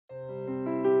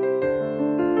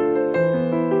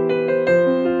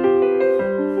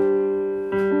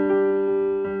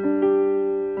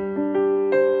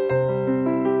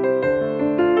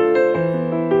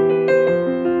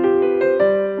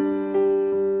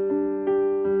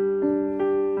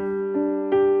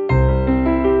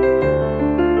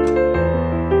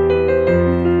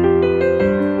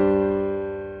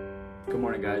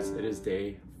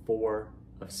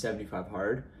of 75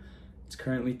 hard. It's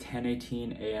currently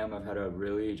 10:18 a.m. I've had a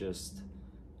really just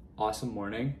awesome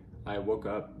morning. I woke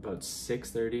up about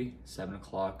 6:30, 7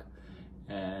 o'clock,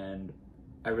 and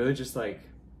I really just like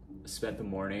spent the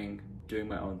morning doing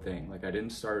my own thing. Like, I didn't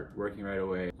start working right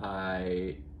away.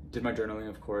 I did my journaling,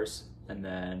 of course, and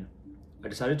then I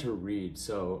decided to read.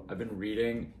 So I've been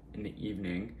reading in the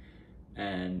evening,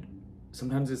 and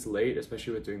sometimes it's late,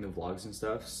 especially with doing the vlogs and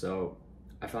stuff. So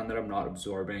I found that I'm not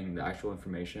absorbing the actual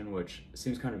information, which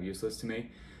seems kind of useless to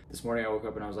me. This morning I woke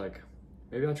up and I was like,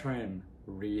 maybe I'll try and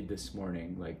read this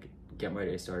morning, like get my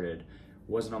day started.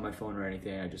 Wasn't on my phone or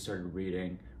anything. I just started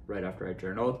reading right after I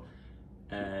journaled,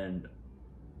 and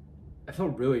I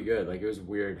felt really good. Like, it was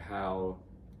weird how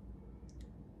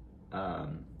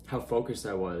focused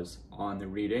I was on the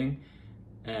reading,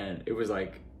 and it was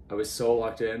like I was so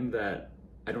locked in that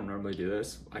I don't normally do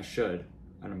this. I should,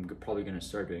 and I'm probably gonna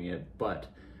start doing it, but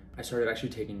I started actually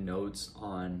taking notes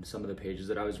on some of the pages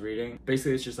that I was reading.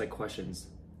 Basically, it's just like questions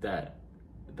that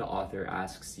the author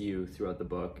asks you throughout the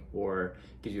book, or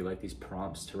gives you like these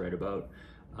prompts to write about.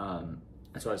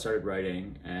 And so I started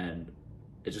writing, and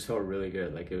it just felt really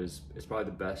good. Like, it's probably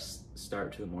the best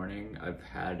start to the morning I've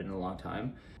had in a long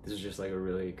time. This is just like a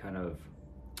really kind of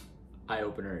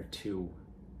eye-opener to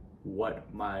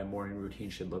what my morning routine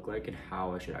should look like and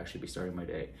how I should actually be starting my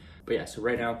day. But yeah, so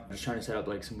right now I'm just trying to set up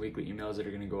like some weekly emails that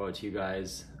are gonna go out to you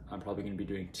guys. I'm probably gonna be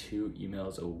doing 2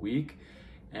 emails a week,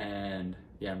 and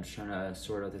yeah, I'm just trying to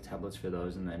sort out the templates for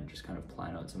those and then just kind of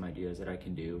plan out some ideas that I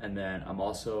can do. And then I'm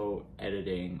also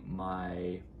editing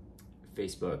my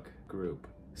Facebook group.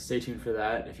 Stay tuned for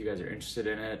that if you guys are interested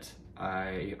in it.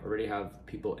 I already have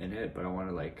people in it, but I want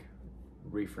to like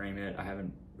reframe it. I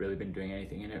haven't really been doing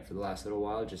anything in it for the last little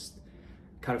while, just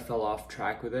kind of fell off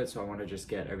track with it, so I want to just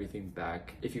get everything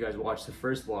back. If you guys watched the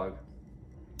first vlog,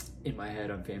 in my head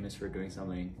I'm famous for doing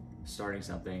something, starting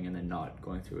something, and then not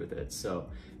going through with it. So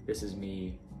this is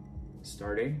me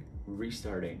starting,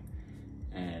 restarting,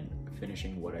 and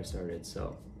finishing what I started.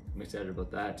 So I'm excited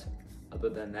about that. Other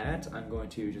than that, I'm going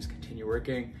to just continue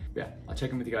working. Yeah, I'll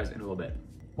check in with you guys in a little bit.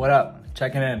 What up?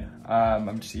 Checking in.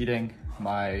 I'm just eating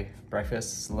my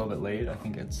breakfast. It's a little bit late. I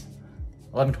think it's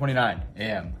 11:29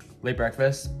 a.m. Late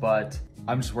breakfast, but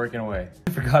I'm just working away.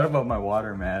 I forgot about my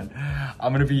water, man.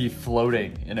 I'm gonna be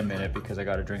floating in a minute because I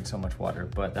gotta drink so much water,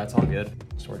 but that's all good.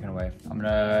 Just working away. I'm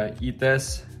gonna eat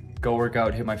this, go work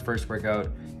out, hit my first workout,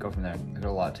 go from there. I got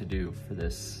a lot to do for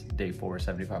this day 4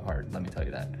 75 hard, let me tell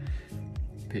you that.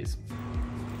 Peace.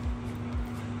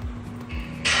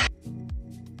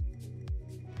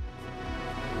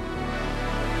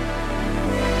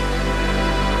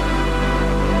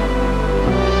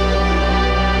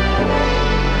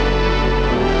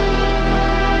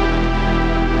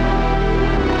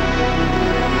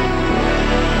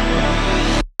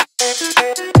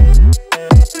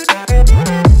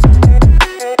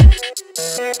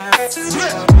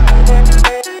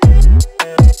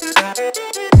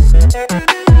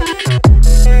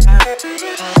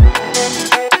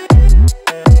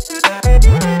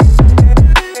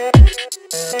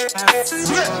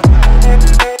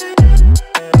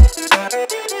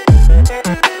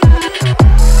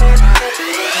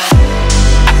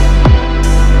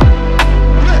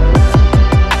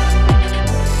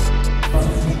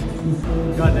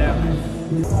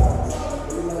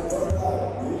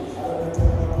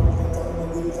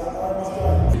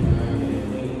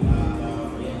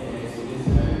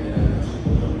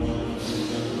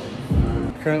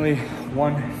 Currently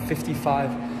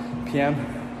 1:55 p.m.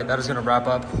 That is gonna wrap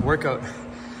up workout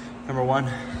number 1.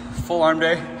 Full arm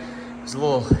day. It was a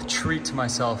little treat to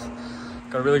myself.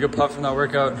 Got a really good puff from that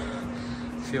workout.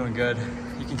 Feeling good.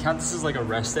 You can count this as like a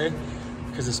rest day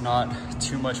because it's not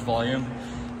too much volume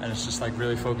and it's just like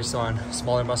really focused on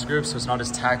smaller muscle groups, so it's not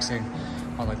as taxing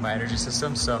on like my energy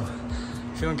system. So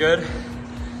feeling good.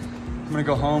 I'm gonna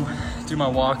go home, do my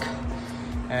walk,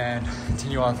 and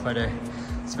continue on with my day.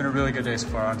 It's been a really good day so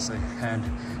far, honestly, and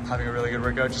having a really good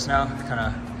workout just now, kind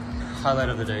of highlight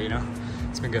of the day, you know?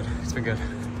 It's been good, it's been good.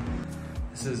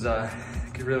 This is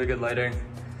really good lighting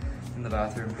in the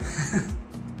bathroom.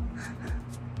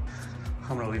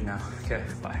 I'm gonna leave now. Okay,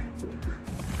 bye.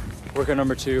 Workout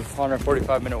number 2, on our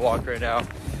 45-minute walk right now.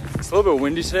 It's a little bit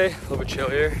windy today, a little bit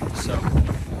chillier, so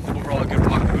overall a good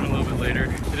walk, doing a little bit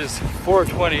later. It is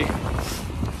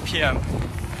 4:20 p.m.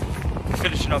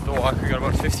 Finishing up the walk, we got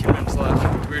about 15 minutes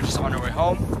left. We're just on our way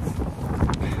home.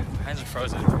 My hands are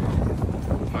frozen.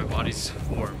 My body's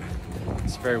warm.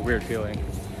 It's a very weird feeling.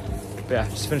 But yeah,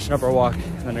 just finishing up our walk,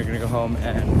 and then we're gonna go home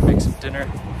and make some dinner.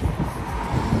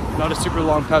 Not a super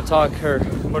long pep talk or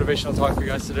motivational talk for you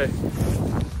guys today.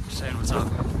 Just saying what's up.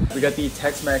 We got the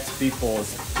Tex-Mex beef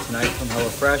bowls tonight from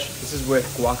HelloFresh. This is with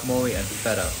guacamole and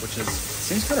feta, which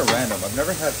seems kind of random. I've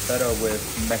never had feta with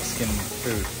Mexican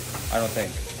food, I don't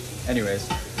think. Anyways,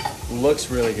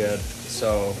 looks really good.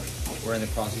 So we're in the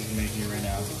process of making it right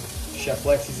now. Chef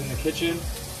Lexi's in the kitchen,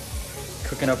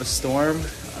 cooking up a storm.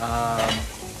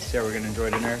 So yeah, we're gonna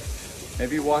enjoy dinner.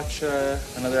 Maybe watch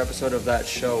another episode of that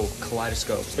show,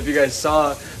 Kaleidoscope. If you guys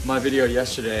saw my video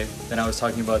yesterday, then I was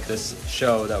talking about this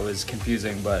show that was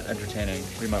confusing but entertaining.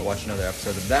 We might watch another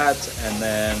episode of that and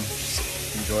then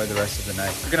just enjoy the rest of the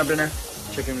night. Cooking up dinner,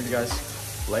 check in with you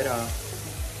guys later.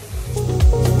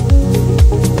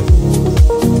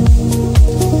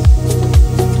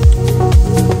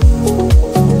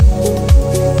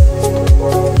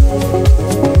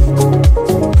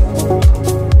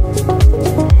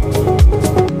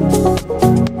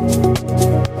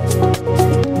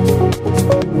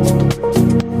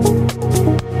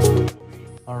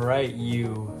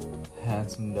 You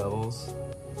handsome devils.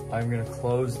 I'm gonna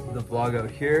close the vlog out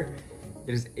here.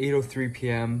 It is 8:03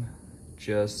 p.m.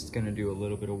 Just gonna do a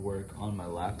little bit of work on my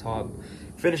laptop,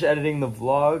 finish editing the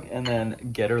vlog, and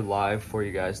then get her live for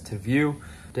you guys to view.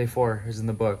 Day 4 is in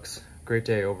the books. Great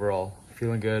day overall.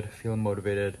 Feeling good, feeling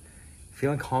motivated,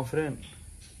 feeling confident.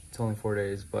 It's only 4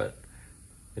 days, but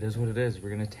it is what it is.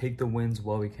 We're gonna take the wins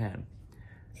while we can.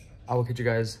 I will catch you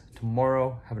guys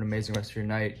tomorrow. Have an amazing rest of your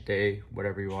night, day,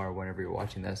 whatever you are, whenever you're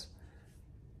watching this.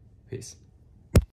 Peace.